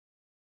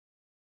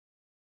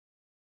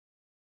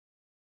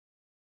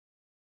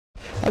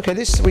Okay,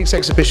 this week's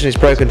exhibition is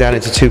broken down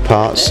into two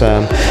parts.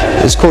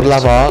 It's called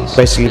Love Art,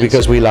 basically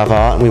because we love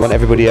art and we want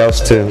everybody else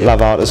to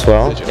love art as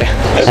well.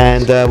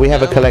 And we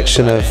have a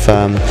collection of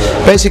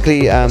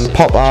basically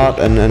pop art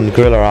and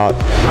guerrilla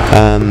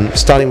art,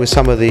 starting with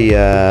some of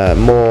the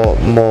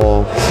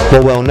more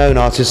well-known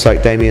artists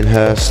like Damien,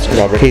 Hirst,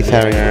 Keith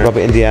Haring, Robert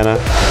Indianna,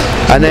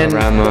 and then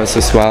Ramos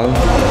as well.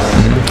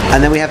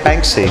 And then we have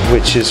Banksy,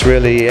 which is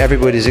really,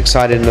 everybody's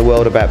excited in the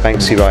world about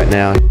Banksy right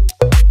now.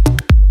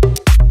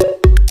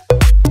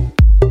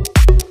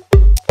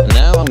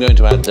 Now I'm going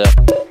to add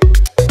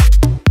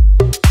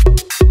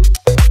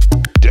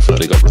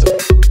definitely got rhythm.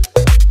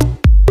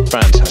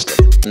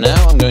 Fantastic.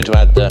 Now I'm going to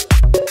add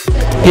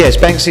Yes,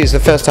 Banksy is the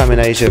first time in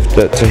Asia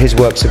that his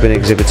works have been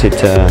exhibited,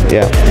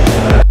 yeah.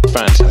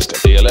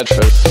 Fantastic. The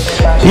electro.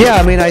 Yeah,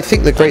 I mean, I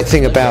think the great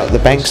thing about the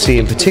Banksy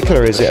in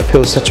particular is it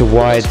appeals to such a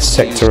wide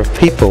sector of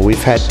people.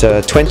 We've had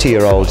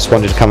 20-year-olds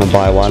wanting to come and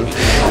buy one,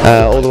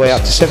 all the way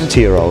up to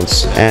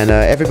 70-year-olds, and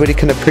everybody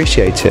can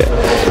appreciate it.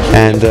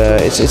 And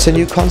it's a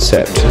new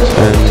concept.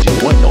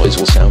 White noise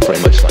will sound very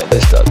much like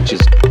this, though, which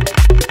is,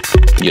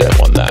 you don't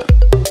want that.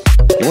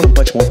 You want a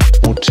much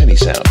more tinny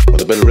sound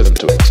with a bit of rhythm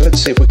to it. So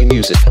let's see if we can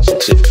use it. So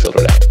let's see if we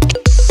filter it out.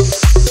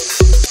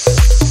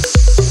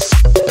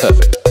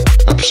 Perfect.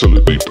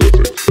 Absolutely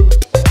perfect.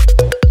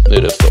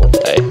 Who'd have thought,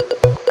 eh?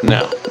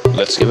 Now,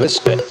 let's give it a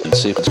spin and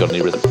see if it's got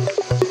any rhythm.